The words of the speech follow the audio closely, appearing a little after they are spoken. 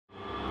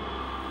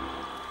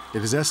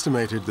It is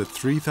estimated that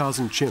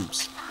 3,000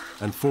 chimps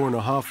and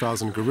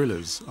 4,500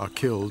 gorillas are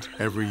killed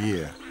every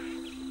year.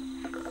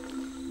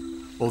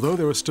 Although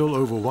there are still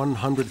over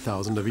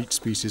 100,000 of each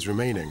species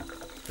remaining,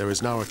 there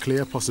is now a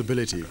clear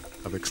possibility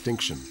of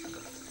extinction.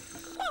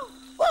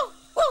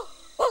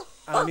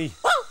 Ami.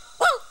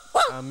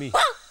 Ami. Ami.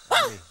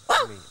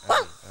 Ami.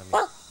 Ami.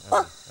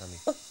 Ami. Ami.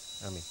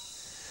 Ami.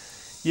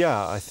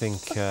 Yeah, I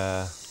think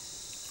that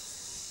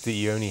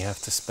you only have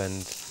to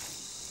spend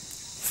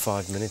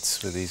 5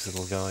 minutes with these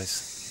little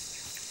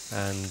guys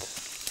and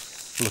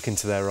look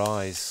into their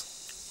eyes.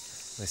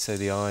 They say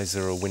the eyes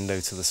are a window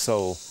to the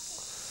soul,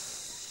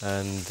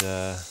 and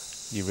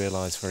you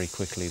realise very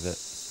quickly that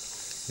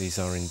these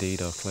are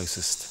indeed our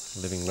closest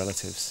living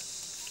relatives.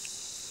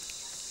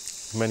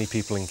 Many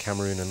people in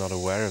Cameroon are not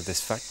aware of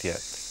this fact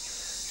yet,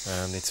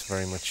 and it's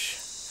very much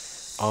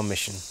our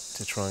mission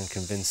to try and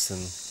convince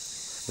them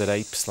that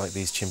apes like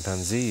these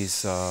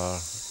chimpanzees are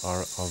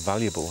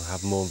valuable,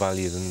 have more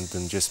value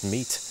than just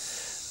meat.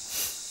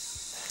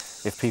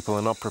 If people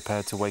are not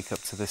prepared to wake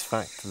up to this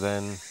fact,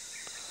 then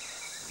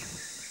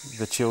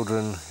the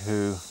children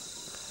who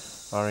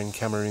are in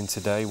Cameroon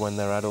today, when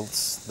they're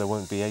adults, there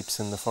won't be apes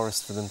in the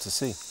forest for them to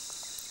see.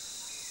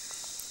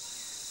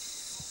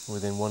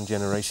 Within one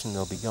generation,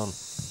 they'll be gone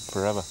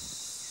forever.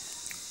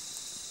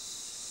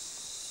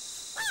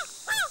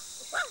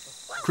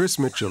 Chris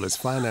Mitchell is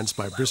financed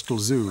by Bristol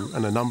Zoo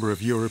and a number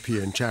of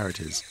European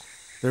charities.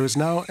 There is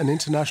now an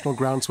international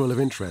groundswell of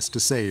interest to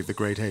save the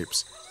great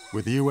apes,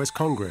 with the US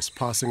Congress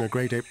passing a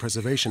Great Ape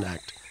Preservation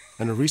Act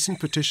and a recent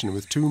petition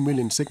with 2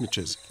 million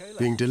signatures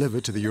being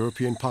delivered to the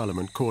European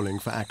Parliament calling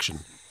for action.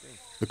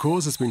 The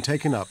cause has been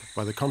taken up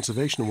by the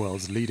conservation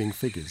world's leading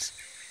figures.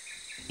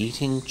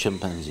 Eating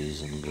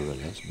chimpanzees and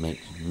gorillas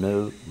makes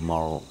no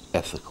moral,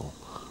 ethical,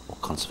 or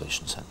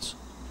conservation sense.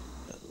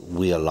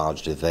 We are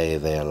largely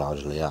they are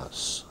largely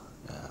us.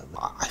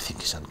 I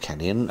think it's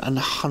uncanny, and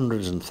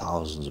hundreds and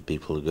thousands of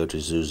people who go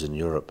to zoos in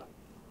Europe,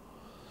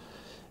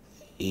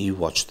 you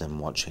watch them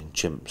watching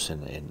chimps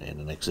in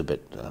an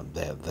exhibit,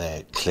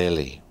 they're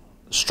clearly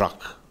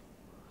struck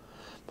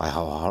by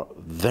how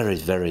very,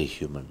 very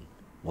human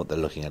what they're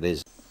looking at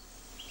is.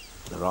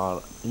 There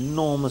are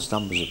enormous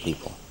numbers of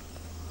people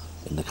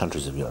in the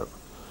countries of Europe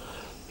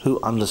who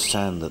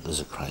understand that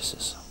there's a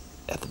crisis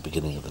at the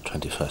beginning of the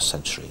 21st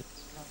century.